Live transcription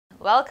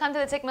Welcome to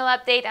the Tickmill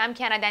Update. I'm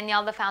Kiana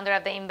Danielle, the founder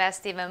of the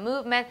Investiva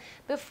movement.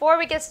 Before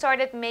we get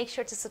started, make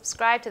sure to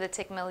subscribe to the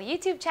Tickmill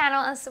YouTube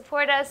channel and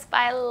support us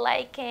by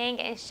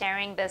liking and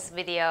sharing this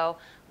video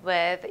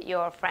with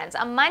your friends.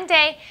 On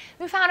Monday,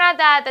 we found out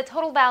that the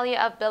total value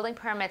of building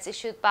permits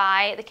issued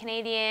by the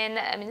Canadian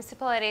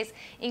municipalities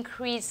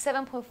increased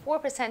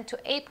 7.4% to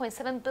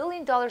 $8.7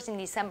 billion in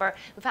December.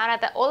 We found out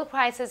that oil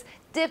prices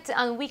dipped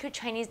on weaker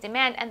Chinese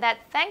demand, and that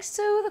thanks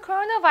to the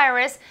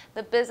coronavirus,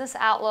 the business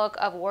outlook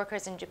of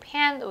workers in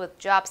Japan with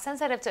jobs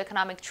sensitive to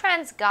economic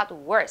trends got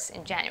worse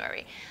in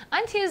January.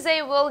 On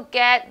Tuesday, we'll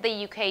get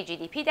the UK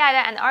GDP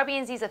data and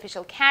RBNZ's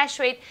official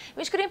cash rate,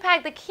 which could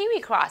impact the Kiwi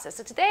crosses.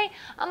 So today,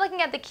 I'm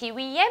looking at the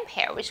Kiwi-yen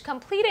pair, which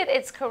completed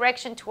its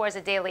correction towards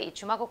the daily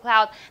Ichimoku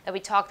cloud that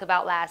we talked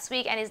about last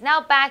week and is now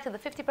back to the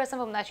 50%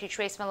 Fibonacci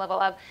retracement level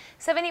of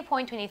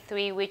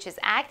 70.23, which is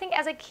acting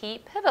as a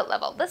key pivot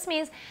level. This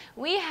means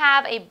we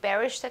have a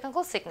bearish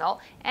technical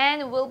signal,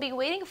 and we'll be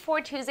waiting for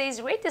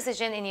Tuesday's rate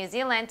decision in New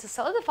Zealand to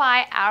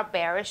solidify our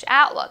bearish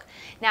outlook.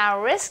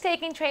 Now,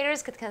 risk-taking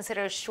traders could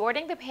consider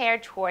shorting the pair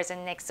towards the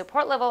next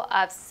support level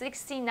of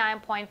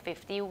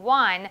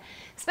 69.51,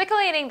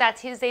 speculating that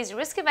Tuesday's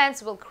risk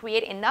events will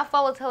create enough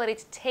volatility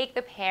to take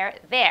the pair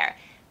there.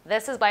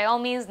 This is by all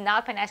means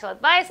not financial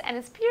advice, and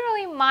it's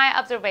purely my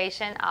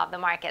observation of the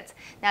markets.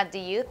 Now, do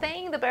you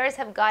think the bears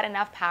have got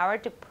enough power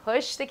to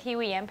push the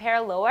Kiwi-yen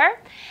pair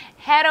lower?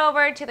 Head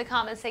over to the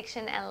comment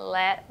section and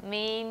let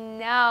me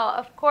know.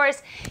 Of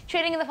course,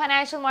 trading in the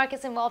financial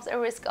markets involves a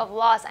risk of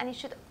loss, and you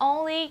should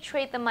only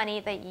trade the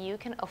money that you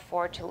can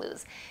afford to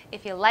lose.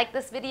 If you like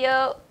this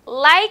video,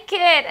 like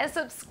it and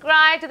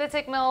subscribe to the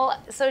Tickmill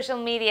social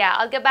media.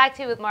 I'll get back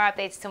to you with more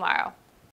updates tomorrow.